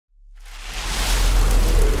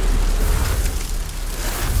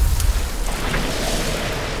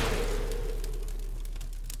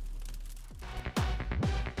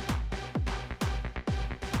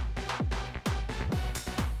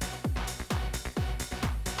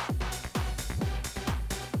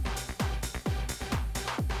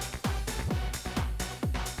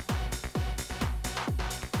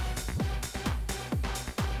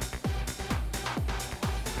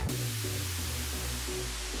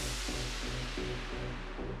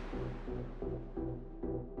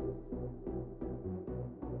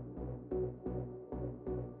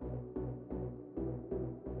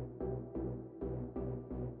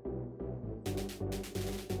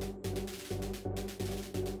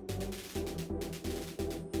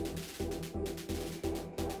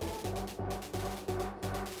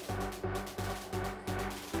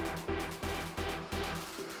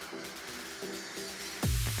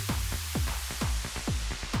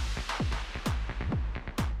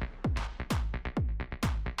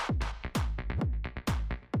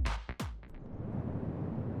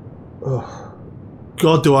Oh,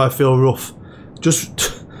 God, do I feel rough.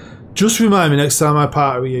 Just remind me next time I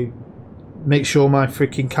party with you, make sure my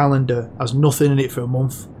freaking calendar has nothing in it for a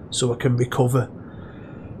month so I can recover.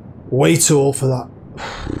 Way too old for that.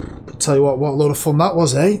 But tell you what a load of fun that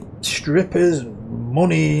was, eh? Strippers, and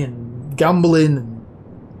money, and gambling, and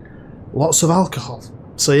lots of alcohol.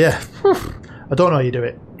 So yeah, I don't know how you do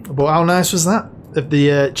it. But how nice was that of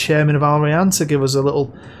the chairman of Al Rayyan to give us a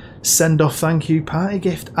little send-off thank you party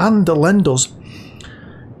gift and to lend us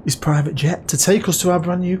his private jet to take us to our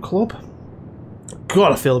brand new club.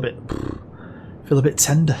 God, I feel a bit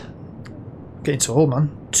tender. Getting too old,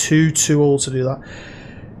 man. Too old to do that.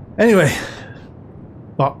 Anyway,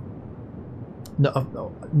 but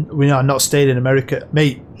no, we are not staying in America,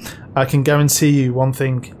 mate. I can guarantee you one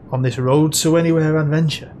thing: on this road to anywhere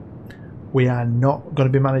adventure, we are not going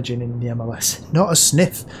to be managing in the MLS. Not a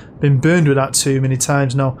sniff. Been burned with that too many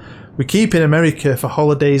times now. We keep in America for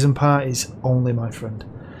holidays and parties only, my friend.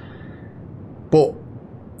 But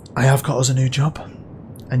I have got us a new job,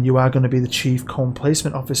 and you are going to be the chief home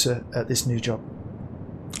placement officer at this new job.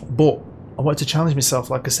 But I wanted to challenge myself,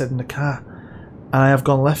 like I said in the car, and I have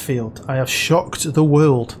gone left field. I have shocked the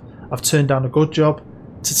world. I've turned down a good job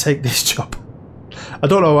to take this job. I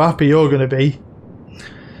don't know how happy you're going to be.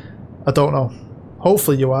 I don't know.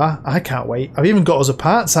 Hopefully you are. I can't wait. I've even got us a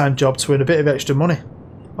part-time job to earn a bit of extra money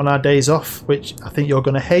on our days off, which I think you're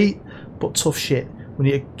going to hate, but tough shit. We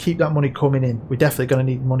need to keep that money coming in. We're definitely going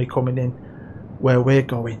to need money coming in where we're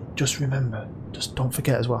going. Just remember, just don't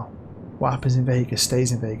forget as well, what happens in Vegas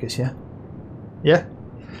stays in Vegas, yeah? Yeah?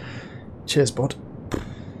 Cheers, bud.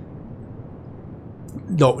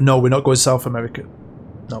 No, we're not going South America.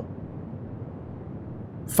 No.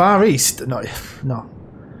 Far East? No.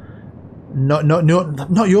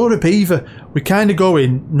 Not Europe either. We're kind of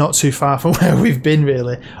going not too far from where we've been,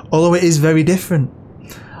 really. Although it is very different.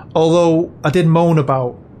 Although I did moan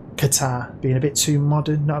about Qatar being a bit too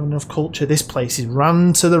modern, not having enough culture. This place is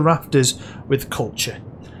ran to the rafters with culture.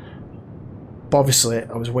 But obviously,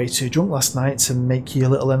 I was way too drunk last night to make you a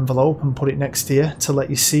little envelope and put it next to you to let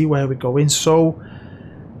you see where we're going. So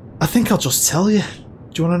I think I'll just tell you.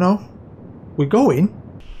 Do you want to know? We're going.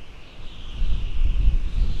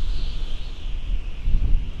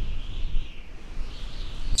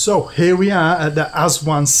 So here we are at the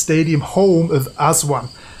Aswan Stadium, home of Aswan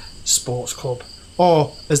Sports Club,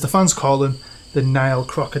 or as the fans call them, the Nile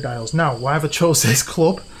Crocodiles. Now, why have I chose this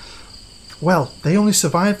club? Well, they only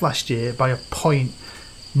survived last year by a point.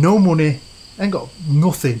 No money, ain't got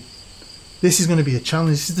nothing. This is going to be a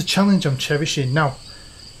challenge. This is the challenge I'm cherishing. Now,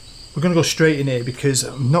 we're going to go straight in here because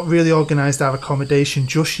I'm not really organised our accommodation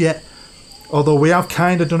just yet. Although we have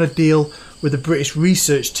kind of done a deal with the British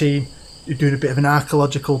research team who are doing a bit of an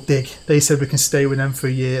archaeological dig. They said we can stay with them for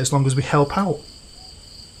a year as long as we help out.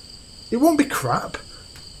 It won't be crap.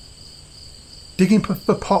 Digging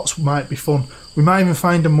for pots might be fun. We might even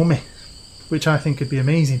find a mummy, which I think would be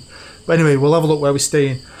amazing. But anyway, we'll have a look where we're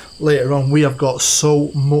staying later on. We have got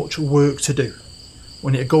so much work to do.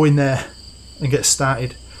 We need to go in there and get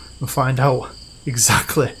started and find out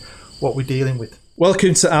exactly what we're dealing with.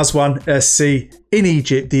 Welcome to Aswan SC in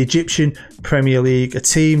Egypt, the Egyptian Premier League, a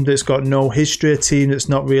team that's got no history, a team that's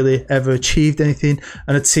not really ever achieved anything,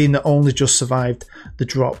 and a team that only just survived the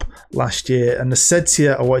drop last year. And I said to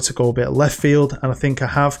you I wanted to go a bit left field, and I think I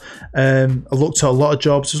have. I looked at a lot of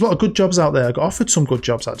jobs. There's a lot of good jobs out there. I got offered some good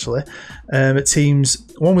jobs actually at teams.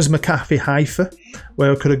 One was Maccabi Haifa,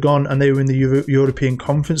 where I could have gone, and they were in the European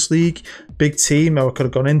Conference League. Big team. I could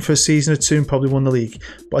have gone in for a season or two and probably won the league.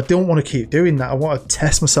 But I don't want to keep doing that. I want to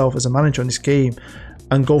test myself as a manager on this game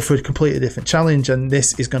and go for a completely different challenge. And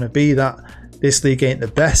this is going to be that. This league ain't the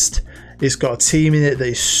best. It's got a team in it that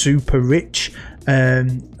is super rich.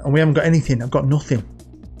 And we haven't got anything. I've got nothing.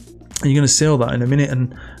 And you're going to see all that in a minute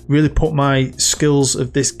and really put my skills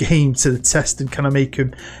of this game to the test and can I make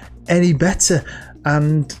them any better?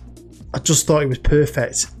 And I just thought it was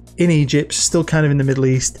perfect. In Egypt, still kind of in the Middle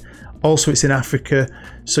East. Also, it's in Africa,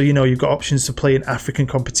 so you know you've got options to play in African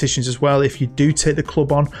competitions as well if you do take the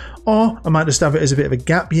club on. Or I might just have it as a bit of a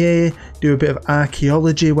gap year, do a bit of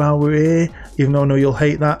archaeology while we're here. Even though I know you'll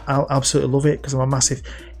hate that, I'll absolutely love it because I'm a massive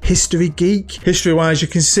history geek. History-wise, you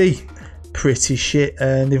can see pretty shit.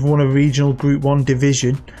 They've won a regional Group 1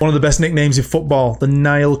 division. One of the best nicknames in football, the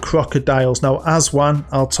Nile Crocodiles. Now, Aswan,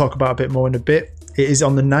 I'll talk about a bit more in a bit. It is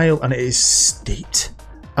on the Nile and it is steeped,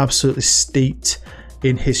 absolutely steeped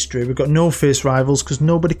in history. We've got no fierce rivals because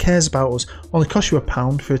nobody cares about us. Only cost you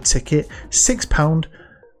 £1 for a ticket, £6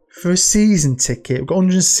 for a season ticket. We've got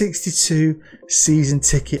 162 season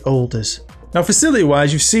ticket holders. Now,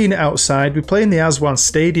 facility-wise, you've seen it outside. We play in the Aswan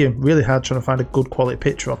Stadium. Really hard trying to find a good quality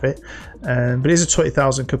picture of it. But it is a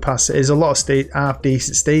 20,000 capacity. There's a lot of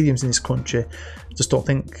half-decent stadiums in this country. Just don't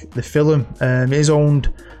think they fill them. It is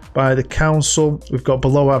owned by the council. We've got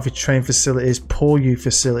below-average train facilities, poor youth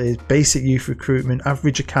facilities, basic youth recruitment,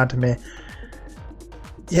 average academy.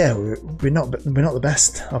 Yeah, we're not the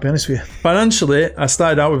best, I'll be honest with you. Financially, I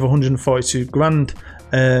started out with 142 grand,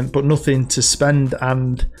 but nothing to spend,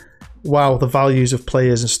 and wow, the values of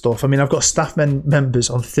players and stuff. I mean, I've got staff members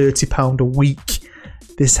on £30 a week.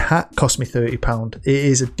 This hat cost me £30. It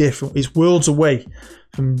is it's worlds away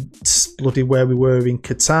from bloody where we were in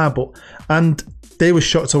Qatar, and they were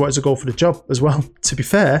shocked I wanted to go for the job as well, to be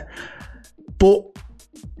fair. But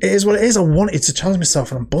it is what it is. I wanted to challenge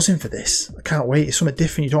myself, and I'm buzzing for this. I can't wait. It's something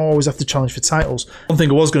different. You don't always have to challenge for titles. One thing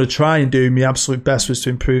I was going to try and do my absolute best was to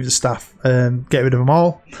improve the staff, get rid of them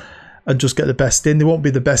all, and just get the best in. They won't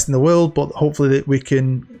be the best in the world, but hopefully we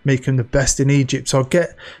can make them the best in Egypt. So I'll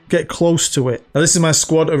get close to it. Now, this is my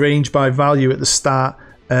squad arranged by value at the start.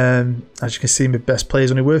 As you can see, my best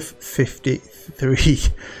players only worth 53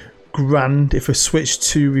 grand. If I switch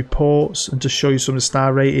to reports and just show you some of the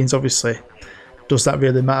star ratings, obviously, does that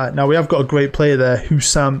really matter? Now, we have got a great player there,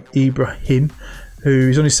 Hussam Ibrahim, who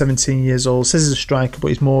is only 17 years old. Says he's a striker, but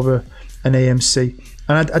he's more of an AMC.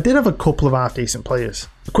 And I did have a couple of half-decent players.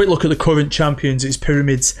 A quick look at the current champions. It's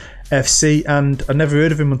Pyramids FC, and I never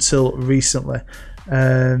heard of him until recently.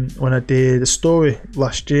 When I did a story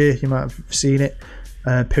last year, you might have seen it.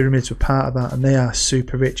 Pyramids were part of that, and they are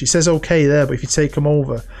super rich. It says okay there, but if you take them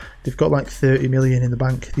over, they've got like 30 million in the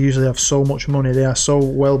bank. They usually have so much money. They are so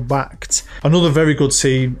well backed. Another very good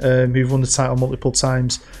team who've won the title multiple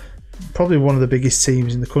times. Probably one of the biggest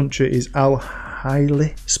teams in the country is Al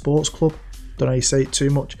Hilali Sports Club. Don't know how you say it too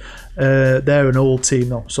much. They're an old team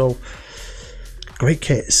though, so great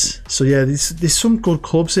kits. So yeah, there's some good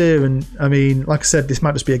clubs here, and I mean, like I said, this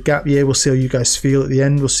might just be a gap year. We'll see how you guys feel at the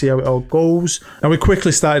end. We'll see how it all goes. Now, we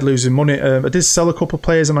quickly started losing money. I did sell a couple of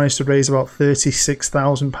players. I managed to raise about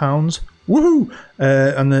 £36,000. Woohoo!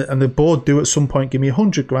 And the board do at some point give me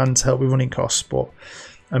 100 grand to help with running costs, but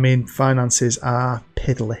I mean, finances are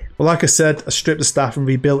piddly. Well, like I said, I stripped the staff and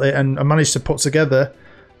rebuilt it, and I managed to put together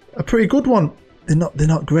a pretty good one. They're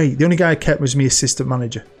not great. The only guy I kept was my assistant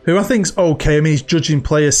manager, who I think's okay. I mean, his judging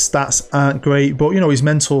players' stats aren't great, but you know, his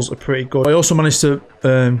mentals are pretty good. I also managed to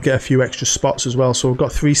get a few extra spots as well. So we've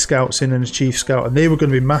got 3 scouts in and a chief scout, and they were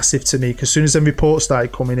going to be massive to me because as soon as them reports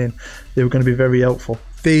started coming in, they were going to be very helpful.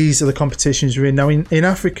 These are the competitions we're in. Now, in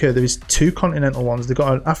Africa, there is 2 continental ones. They've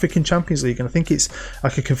got an African Champions League, and I think it's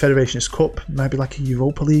like a Confederations Cup, maybe like a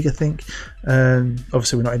Europa League, I think.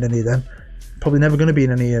 Obviously, we're not in any of them. Probably never going to be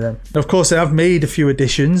in any of them. Now, of course, I have made a few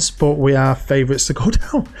additions, but we are favourites to go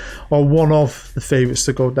down, or one of the favourites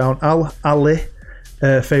to go down. Al Ali,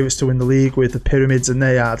 favourites to win the league with the Pyramids, and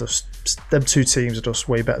they are just, them 2 teams are just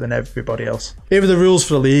way better than everybody else. Here are the rules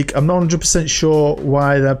for the league. I'm not 100% sure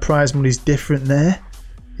why the prize money is different there.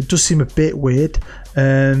 It does seem a bit weird.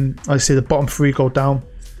 Like I say, the bottom 3 go down.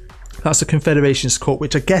 That's the Confederations Cup,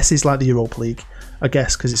 which I guess is like the Europa League. I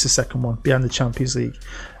guess, because it's the second one behind the Champions League.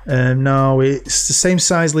 Now, it's the same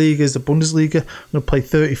size league as the Bundesliga. I'm going to play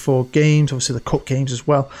 34 games, obviously the cup games as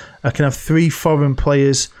well. I can have 3 foreign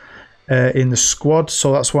players in the squad,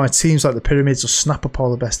 so that's why teams like the Pyramids will snap up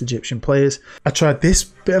all the best Egyptian players. I tried this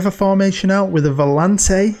bit of a formation out with a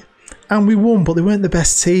Volante, and we won, but they weren't the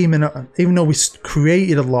best team, and even though we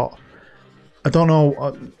created a lot, I don't know,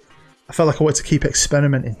 I felt like I wanted to keep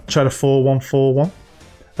experimenting. Tried a 4-1-4-1.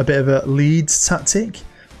 A bit of a Leeds tactic.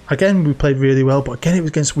 Again, we played really well, but again, it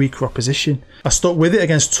was against weaker opposition. I stuck with it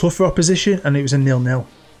against tougher opposition, and it was a 0-0.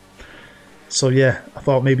 So yeah, I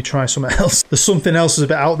thought maybe try something else. There's something else that's a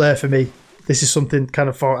bit out there for me. This is something kind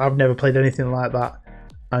of far. I've never played anything like that,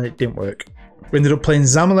 and it didn't work. We ended up playing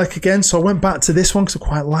Zamalek again, so I went back to this one because I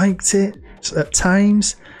quite liked it at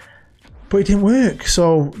times, but it didn't work.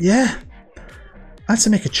 So yeah, I had to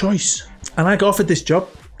make a choice, and I got offered this job.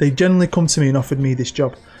 They generally come to me and offered me this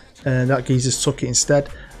job, and that geezer's took it instead.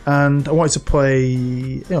 And I wanted to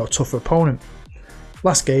play, a tougher opponent.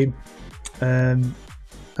 Last game, and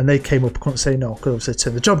they came up. I couldn't say no because I said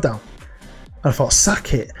turn the job down. And I thought,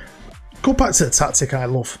 sack it. Go back to the tactic I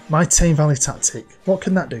love, my Tame Valley tactic. What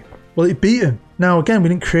can that do? Well, it beat him. Now again, we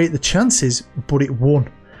didn't create the chances, but it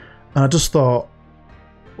won. And I just thought,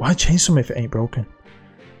 why change something if it ain't broken?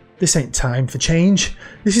 This ain't time for change.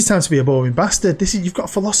 This is time to be a boring bastard. You've got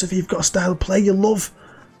a philosophy, you've got a style of play you love.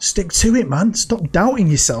 Stick to it, man. Stop doubting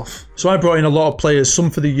yourself. So I brought in a lot of players, some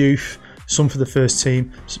for the youth, some for the first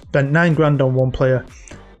team. Spent 9 grand on one player,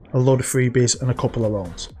 a load of freebies and a couple of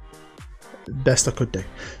loans. best I could do.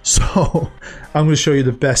 So I'm going to show you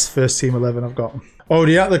the best first team 11 I've got.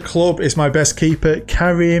 Already at the club is my best keeper,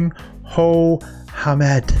 Karim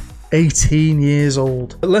Hamed, 18 years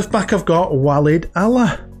old. At left back I've got Walid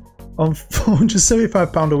Allah on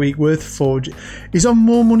 £475 a week worth 4G. He's on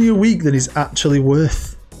more money a week than he's actually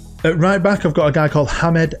worth. At right back I've got a guy called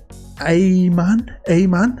Hamed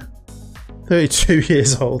Ayman, 32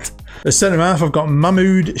 years old. At centre half I've got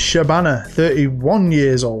Mahmoud Shabana, 31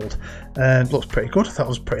 years old. Looks pretty good. I thought I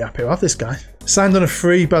was pretty happy to have this guy. Signed on a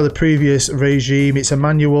free by the previous regime. It's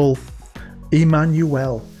Emmanuel,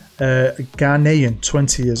 Ghanaian,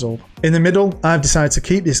 20 years old. In the middle, I've decided to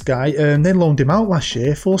keep this guy. They loaned him out last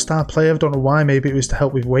year. 4-star player. I don't know why. Maybe it was to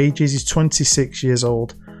help with wages. He's 26 years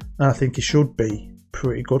old. And I think he should be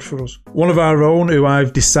pretty good for us. One of our own who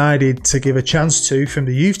I've decided to give a chance to from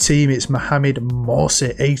the youth team, it's Mohamed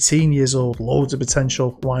Morsi, 18 years old. Loads of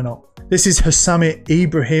potential. Why not? This is Hassami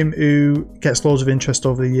Ibrahim, who gets loads of interest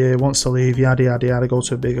over the year, wants to leave, yada yada yada, go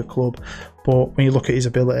to a bigger club. But when you look at his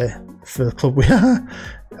ability for the club we are,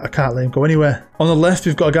 I can't let him go anywhere. On the left,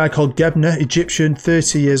 we've got a guy called Gebner, Egyptian,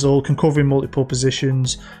 30 years old, can cover in multiple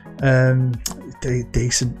positions,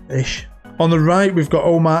 decent-ish. On the right, we've got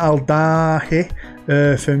Omar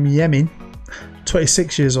Al-Dahi from Yemen,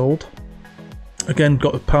 26 years old. Again,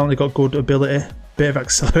 apparently got good ability, bit of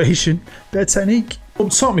acceleration, bit of technique. Up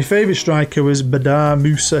top, my favourite striker was Badar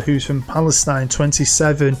Musa, who's from Palestine,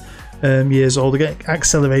 27 years old. Again,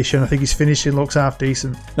 acceleration. I think his finishing looks half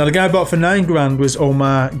decent. Now, the guy I bought for £9 was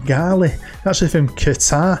Omar Ghali, actually from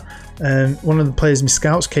Qatar. One of the players, my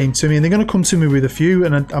scouts, came to me, and they're going to come to me with a few,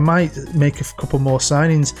 and I might make a couple more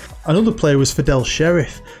signings. Another player was Fidel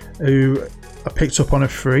Sheriff, who I picked up on a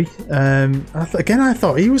free. Again, I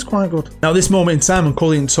thought he was quite good. Now, at this moment in time, I'm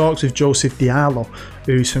currently in talks with Joseph Diallo,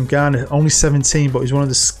 who's from Ghana, only 17, but he's one of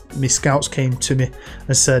my scouts came to me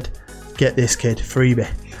and said, get this kid, freebie.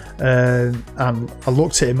 And I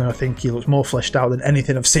looked at him and I think he looks more fleshed out than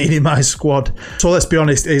anything I've seen in my squad. So let's be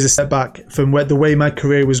honest, it is a step back from the way my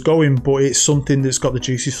career was going, but it's something that's got the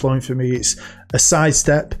juices flowing for me. It's a side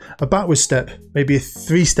step, a backward step, maybe a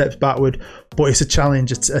 3 steps backward, but it's a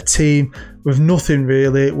challenge. It's a team with nothing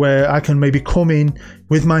really, where I can maybe come in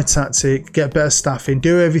with my tactic, get better staffing,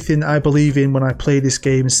 do everything that I believe in when I play this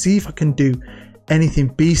game, and see if I can do anything,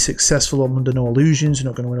 be successful. I'm under no illusions. You're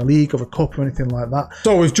not going to win a league or a cup or anything like that.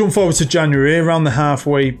 So we've jumped forward to January, around the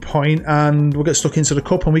halfway point, and we'll get stuck into the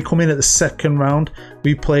cup, and we come in at the second round.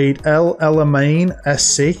 We played El Alamein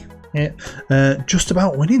SC. Yeah, just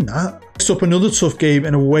about winning that. Next up, another tough game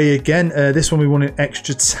and away again. This one we won in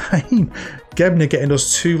extra time. Gebner getting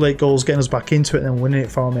us 2 late goals, getting us back into it and then winning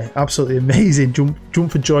it for me. Absolutely amazing.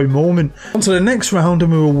 Jump for joy moment. On to the next round,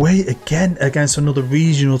 and we were away again against another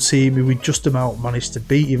regional team who we just about managed to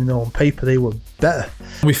beat, even though on paper they were better.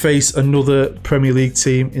 We face another Premier League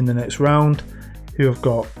team in the next round who have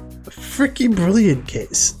got freaking brilliant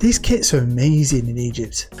kits. These kits are amazing in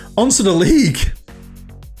Egypt. On to the league.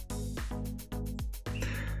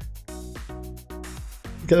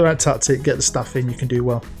 Get the right tactic, get the staff in, you can do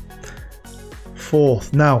well.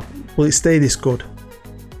 4th. Now, will it stay this good?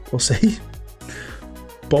 We'll see.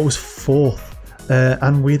 But I was 4th.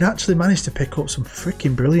 And we'd actually managed to pick up some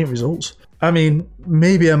freaking brilliant results. I mean,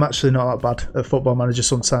 maybe I'm actually not that bad at Football Manager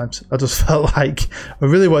sometimes. I just felt like I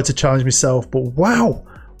really wanted to challenge myself. But wow,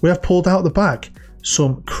 we have pulled out the bag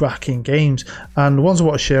some cracking games. And the ones I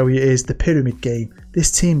want to share with you is the Pyramid game. This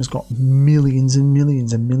team has got millions and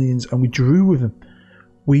millions and millions, and we drew with them.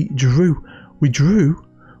 We drew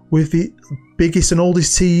with the biggest and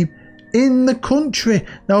oldest team in the country.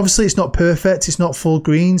 Now, obviously, it's not perfect. It's not full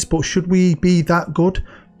greens, but should we be that good?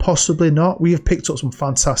 Possibly not. We have picked up some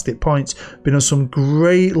fantastic points, been on some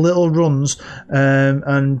great little runs,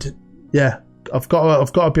 and yeah, I've got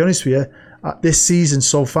to be honest with you. This season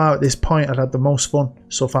so far, at this point, I've had the most fun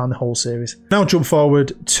so far in the whole series. Now jump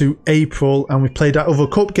forward to April, and we played that other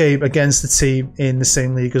cup game against the team in the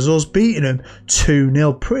same league as us, beating them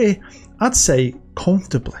 2-0 pretty, I'd say,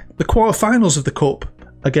 comfortably. The quarterfinals of the cup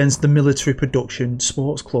against the Military Production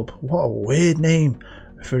Sports Club. What a weird name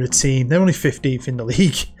for a team. They're only 15th in the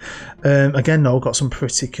league. Again, though, got some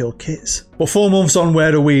pretty cool kits. But 4 months on,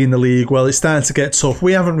 where are we in the league? Well, it's starting to get tough.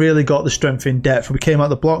 We haven't really got the strength in depth. We came out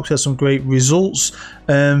the blocks, had some great results,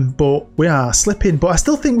 but we are slipping. But I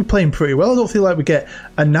still think we're playing pretty well. I don't feel like we get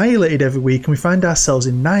annihilated every week, and we find ourselves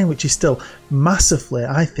in 9, which is still massively,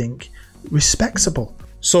 I think, respectable.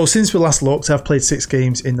 So since we last looked, I've played 6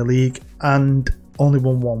 games in the league and only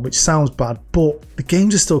won 1, which sounds bad, but the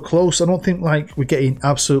games are still close. I don't think like we're getting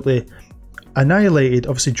absolutely annihilated.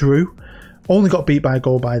 Obviously drew, only got beat by a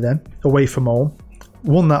goal by them away from home,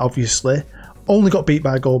 won that obviously, only got beat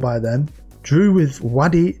by a goal by them, drew with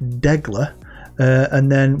Wadi Degla,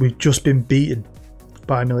 and then we've just been beaten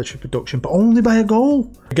by Military Production, but only by a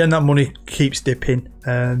goal. Again, that money keeps dipping.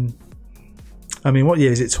 I mean, what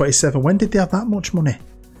year is it? 27. When did they have that much money?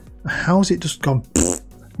 How's it just gone?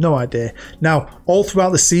 No idea. Now, all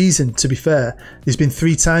throughout the season, to be fair, there's been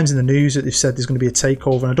 3 times in the news that they've said there's going to be a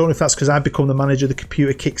takeover, and I don't know if that's because I've become the manager, the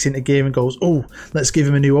computer kicks into gear and goes, oh, let's give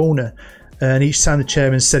him a new owner. And each time the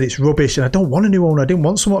chairman said it's rubbish, and I don't want a new owner. I didn't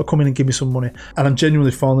want someone to come in and give me some money. And I'm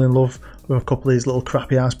genuinely falling in love with a couple of these little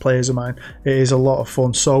crappy ass players of mine. It is a lot of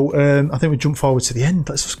fun. So I think we jump forward to the end.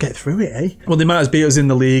 Let's just get through it, eh? Well, they might have beat us in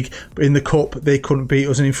the league, but in the cup they couldn't beat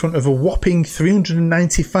us. And in front of a whopping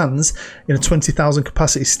 390 fans in a 20,000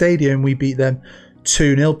 capacity stadium, we beat them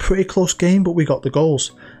 2-0. Pretty close game, but we got the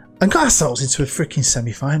goals and got ourselves into a freaking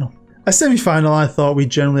semi-final. A semi-final, I thought we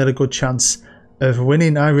generally had a good chance of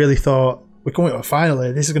winning. I really thought, we're going to a final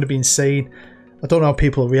here. This is going to be insane. I don't know how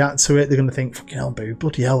people will react to it. They're going to think, fucking hell, boo,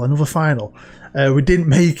 bloody hell, another final. We didn't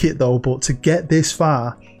make it though, but to get this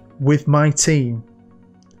far with my team,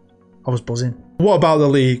 I was buzzing. What about the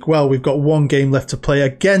league? Well, we've got 1 game left to play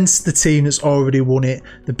against the team that's already won it.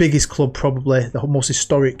 The biggest club, probably, the most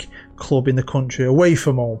historic club in the country, away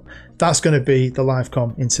from home. That's going to be the live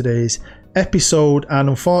com in today's episode, and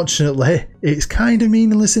unfortunately it's kind of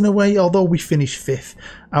meaningless in a way, although we finished 5th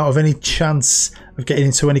out of any chance of getting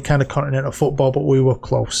into any kind of continental football, but we were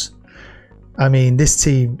close. I mean, this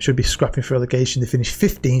team should be scrapping for relegation. They finished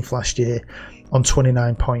 15th last year on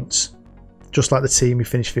 29 points, just like the team who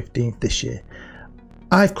finished 15th this year.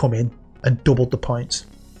 I've come in and doubled the points.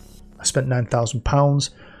 I spent £9,000,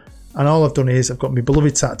 and all I've done is I've got my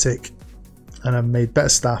beloved tactic, and I've made better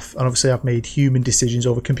staff, and obviously I've made human decisions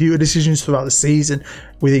over computer decisions throughout the season,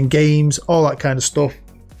 within games, all that kind of stuff.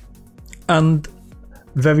 And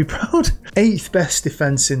very proud. 8th best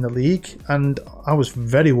defence in the league, and I was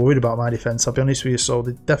very worried about my defence, I'll be honest with you, so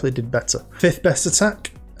they definitely did better. 5th best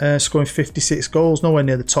attack, scoring 56 goals, nowhere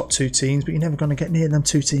near the top 2 teams, but you're never going to get near them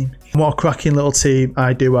 2 teams. What a cracking little team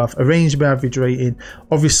I do have. Arranged by average rating.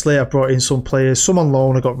 Obviously I brought in some players, some on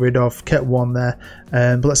loan I got rid of, kept 1 there,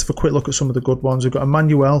 but let's have a quick look at some of the good ones. We've got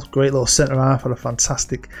Emmanuel, great little centre half, had a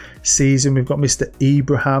fantastic season. We've got Mr.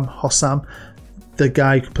 Ibrahim Hossam, the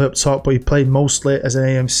guy who could play up top, but he played mostly as an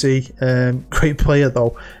AMC. Great player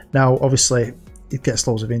though. Now obviously he gets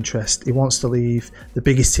loads of interest, he wants to leave, the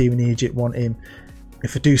biggest team in Egypt want him.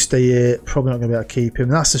 If I do stay here, probably not going to be able to keep him.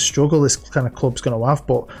 That's the struggle this kind of club's going to have,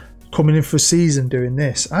 but coming in for a season doing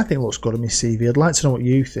this, I think it looks good on my CV. I'd like to know what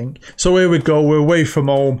you think. So here we go, we're away from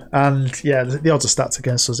home, and yeah, the odds are stacked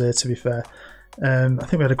against us here, to be fair. I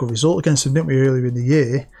think we had a good result against them, didn't we, earlier in the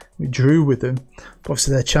year? We drew with them, but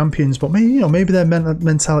obviously they're champions, but maybe, you know, maybe their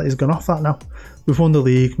mentality has gone off that now. We've won the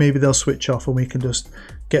league, maybe they'll switch off and we can just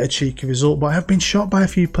get a cheeky result. But I have been shot by a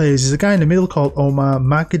few players. There's a guy in the middle called Omar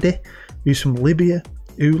Magdi, who's from Libya,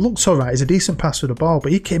 who looks alright. He's a decent passer with the ball,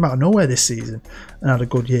 but he came out of nowhere this season and had a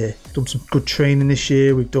good year. Done some good training this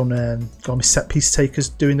year. We've done got my set piece takers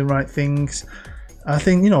doing the right things. I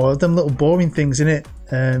think, you know, them little boring things in it,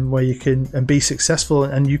 where you can be successful,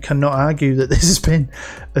 and you cannot argue that this has been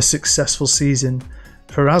a successful season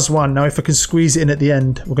for Aswan. Now, if I can squeeze it in at the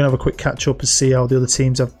end, we're going to have a quick catch up and see how the other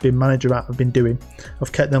teams I've been manager at have been doing.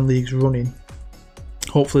 I've kept them leagues running.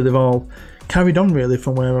 Hopefully they've all carried on really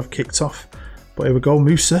from where I've kicked off. But here we go,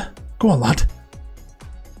 Musa. Go on, lad.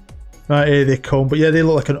 Right, here they come. But yeah, they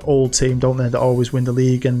look like an old team, don't they, that always win the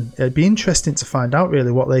league. And it'd be interesting to find out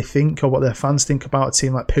really what they think, or what their fans think about a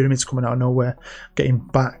team like Pyramids coming out of nowhere, getting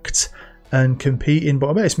backed and competing. But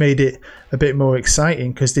I bet it's made it a bit more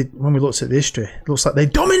exciting, because when we looked at the history, it looks like they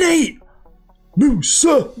dominate.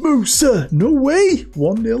 Musa, no way,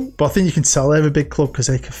 1-0. But I think you can tell they're a big club because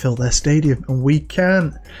they can fill their stadium and we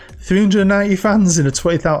can't. 390 fans in a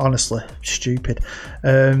 20,000, honestly, stupid.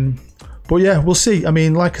 But yeah, we'll see. I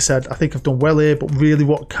mean, like I said, I think I've done well here, but really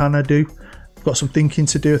what can I do? I've got some thinking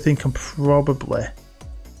to do. I think I'm probably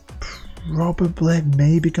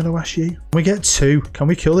maybe going to ask you. Can we get 2? Can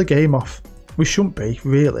we kill the game off? We shouldn't be,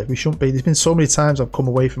 really. We shouldn't be. There's been so many times I've come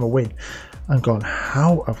away from a win and gone,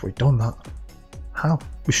 how have we done that? How?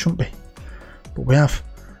 We shouldn't be. But we have.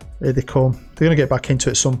 Here they come. They're going to get back into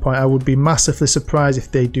it at some point. I would be massively surprised if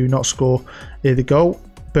they do not score. Here they go.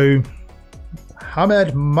 Boom.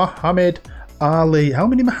 Muhammad Ali. How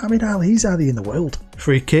many Muhammad Alis are there in the world?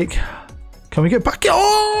 Free kick. Can we get back?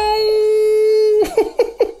 Oh!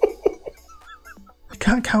 You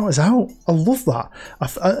can't count us out. I love that.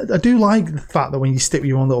 I do like the fact that when you stick with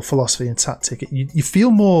your own little philosophy and tactic, you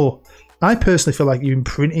feel more... I personally feel like you're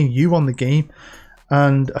imprinting you on the game.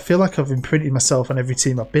 And I feel like I've imprinted myself on every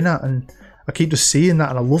team I've been at, and I keep just seeing that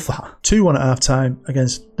and I love that. 2-1 at half time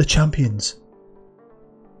against the champions.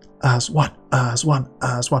 As one.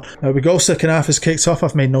 There we go, second half has kicked off.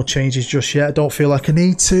 I've made no changes just yet. I don't feel like I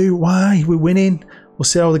need to. Why? We're winning. We'll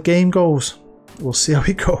see how the game goes. We'll see how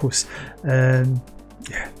it goes.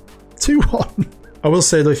 Yeah, 2-1. I will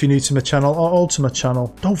say though, if you're new to my channel or old to my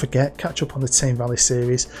channel, don't forget, catch up on the Tame Valley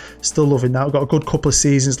series. Still loving that. We've got a good couple of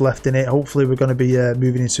seasons left in it. Hopefully we're going to be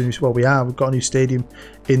moving into a new, well, we are. We've got a new stadium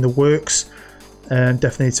in the works.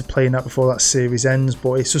 Definitely need to play in that before that series ends,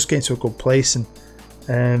 but it's just getting to a good place.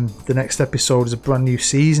 And the next episode is a brand new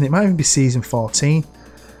season. It might even be season 14,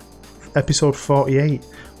 episode 48.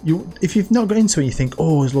 If you've not got into it, you think,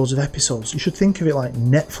 oh, there's loads of episodes. You should think of it like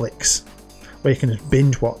Netflix, where you can just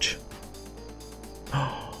binge watch.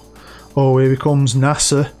 Oh, here comes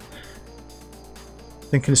NASA.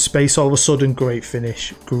 Thinking of space all of a sudden. Great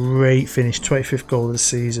finish. Great finish. 25th goal of the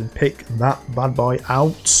season. Pick that bad boy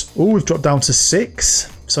out. Oh, we've dropped down to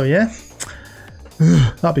 6. So yeah,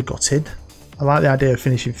 that'd be gutted. I like the idea of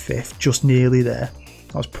finishing 5th. Just nearly there.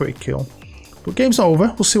 That was pretty cool. But game's not over.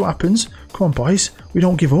 We'll see what happens. Come on, boys. We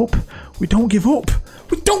don't give up. We don't give up.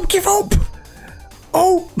 We don't give up.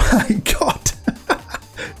 Oh my God.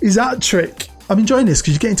 Is that a trick? I'm enjoying this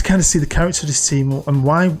because you're getting to kind of see the character of this team and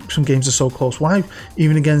why some games are so close. Why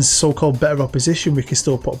even against so-called better opposition we can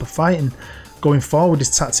still put up a fight. And going forward,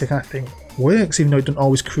 this tactic I think works, even though it doesn't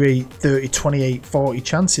always create 30, 28, 40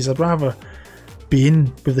 chances. I'd rather be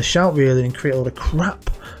in with the shout really and create a lot of crap.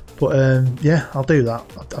 But yeah, I'll do that.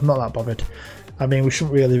 I'm not that bothered. I mean, we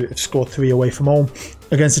shouldn't really have scored 3 away from home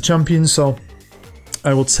against the champions, so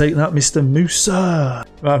I will take that, Mr. Musa.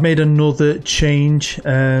 I've made another change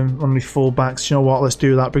on my full-backs. You know what? Let's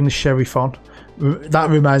do that. Bring the Sheriff on. That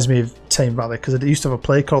reminds me of Tame Valley because I used to have a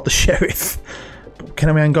player called the Sheriff. But can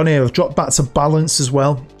I hang on here? I've dropped back to balance as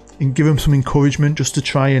well and give him some encouragement just to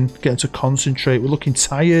try and get him to concentrate. We're looking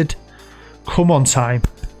tired. Come on, time.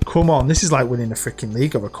 Come on. This is like winning a freaking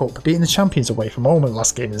league or a cup. Beating the champions away from home in the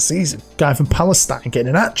last game of the season. Guy from Palestine getting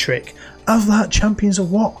an hat-trick. Have that. Champions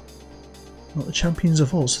of what? Not the champions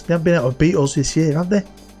of us. They haven't been able to beat us this year, have they?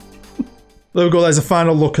 There we go, there's a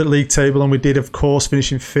final look at league table, and we did, of course,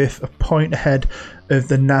 finishing 5th, a point ahead of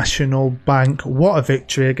the National Bank. What a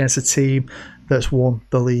victory against a team that's won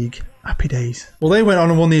the league. Happy days. Well, they went on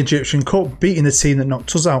and won the Egyptian Cup, beating the team that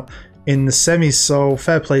knocked us out in the semis, so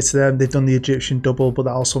fair play to them. They've done the Egyptian double, but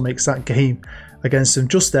that also makes that game against them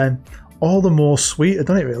just then all the more sweeter,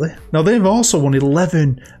 doesn't it really? Now, they've also won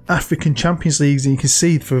 11 African Champions Leagues, and you can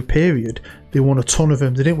see for a period they won a ton of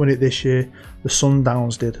them. They didn't win it this year, the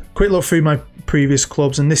Sundowns did. Quick look through my previous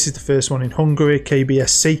clubs, and this is the first one in Hungary,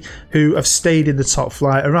 KBSC, who have stayed in the top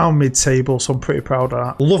flight around mid-table, so I'm pretty proud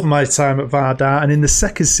of that. Love my time at Vardar, and in the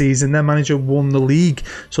second season their manager won the league,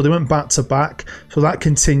 so they went back to back, so that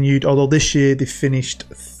continued, although this year they finished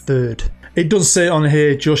 3rd. It doesn't say it on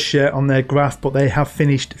here just yet on their graph, but they have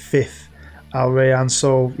finished 5th. Al Rayyan,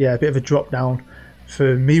 so yeah, a bit of a drop down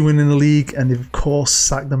for me winning the league, and they've of course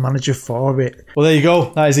sacked the manager for it. Well, there you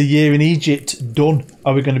go, that is a year in Egypt done.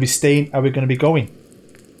 Are we going to be staying? Are we going to be going?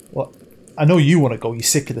 Well, I know you want to go, you're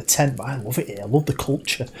sick of the tent, but I love it here. I love the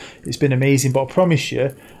culture. It's been amazing, but I promise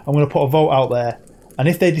you I'm going to put a vote out there, and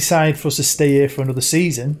if they decide for us to stay here for another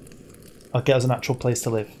season, I'll get us an actual place to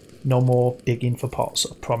live. No more digging for pots,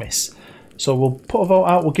 I promise. So we'll put a vote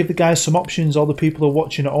out, we'll give the guys some options, all the people who are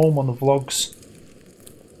watching at home on the vlogs.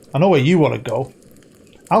 I know where you want to go.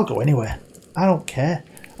 I'll go anywhere. I don't care.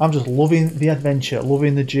 I'm just loving the adventure,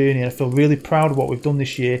 loving the journey, and I feel really proud of what we've done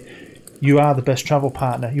this year. You are the best travel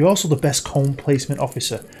partner. You're also the best home placement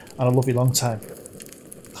officer, and I love you long time.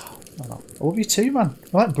 I love you too, man.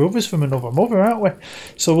 We're like brothers from another mother, aren't we?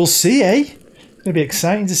 So we'll see, eh? It's going to be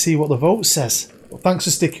exciting to see what the vote says. Well, thanks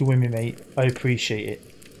for sticking with me, mate. I appreciate it.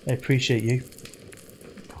 I appreciate you.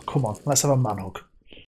 Come on, let's have a man hug.